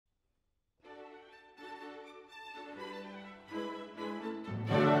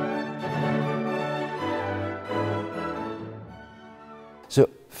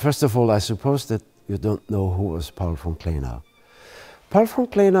First of all, I suppose that you don't know who was Paul von Klenau. Paul von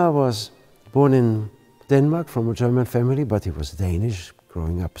Klenau was born in Denmark from a German family, but he was Danish,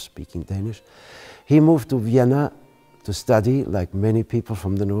 growing up speaking Danish. He moved to Vienna to study, like many people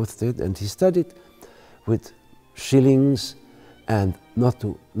from the north did, and he studied with Schillings and not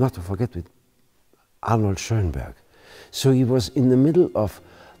to forget with Arnold Schoenberg. So he was in the middle of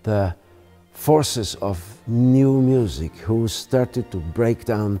the forces of new music who started to break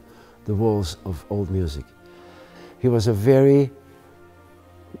down the walls of old music. He was a very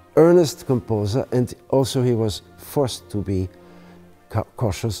earnest composer, and also he was forced to be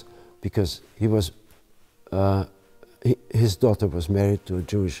cautious because he was his daughter was married to a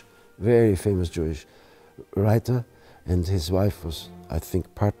Jewish, very famous Jewish writer, and his wife was, I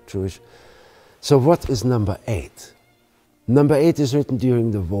think, part Jewish. So what is number 8? Number 8 is written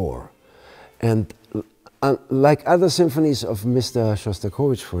during the war, and like other symphonies of Mr.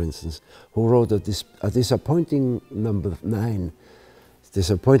 Shostakovich, for instance, who wrote a disappointing number 9,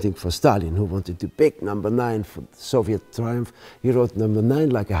 disappointing for Stalin, who wanted the big number 9 for Soviet triumph. He wrote number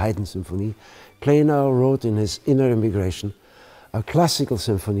 9 like a Haydn symphony. Klenau wrote in his Inner Immigration a classical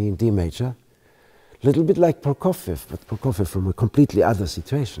symphony in D major, a little bit like Prokofiev, but Prokofiev from a completely other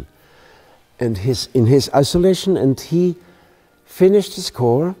situation. And in his isolation, and he finished his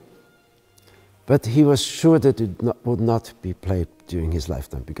score, but he was sure that it would not be played during his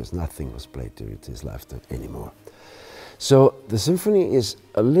lifetime, because nothing was played during his lifetime anymore. So the symphony is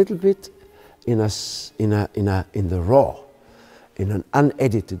a little bit in the raw, in an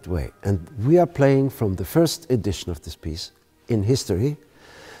unedited way. And we are playing from the first edition of this piece in history.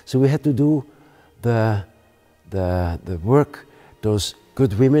 So we had to do the work those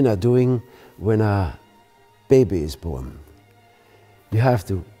good women are doing when a baby is born. You have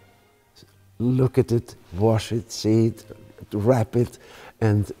to look at it, wash it, see it, wrap it,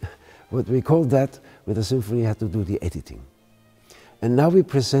 and what we call that with a symphony, you have to do the editing. And now we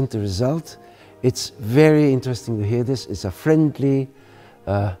present the result. It's very interesting to hear this. It's a friendly,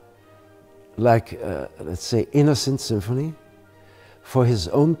 let's say, innocent symphony for his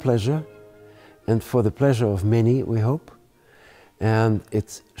own pleasure and for the pleasure of many, we hope. And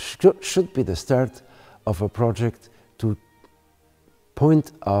it should be the start of a project to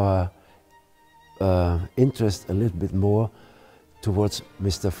point our interest a little bit more towards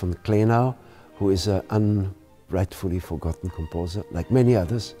Mr. von Klenau, who is an unrightfully forgotten composer, like many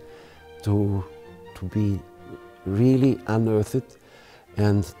others, to be really unearthed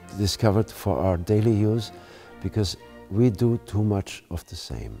and discovered for our daily use, because we do too much of the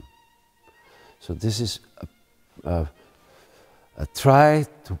same. So this is a try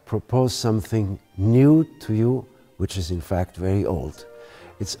to propose something new to you, which is in fact very old.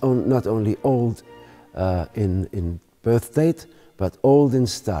 It's not only old in birth date, but old in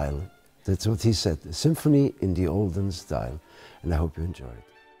style. That's what he said, a symphony in the olden style. And I hope you enjoy it.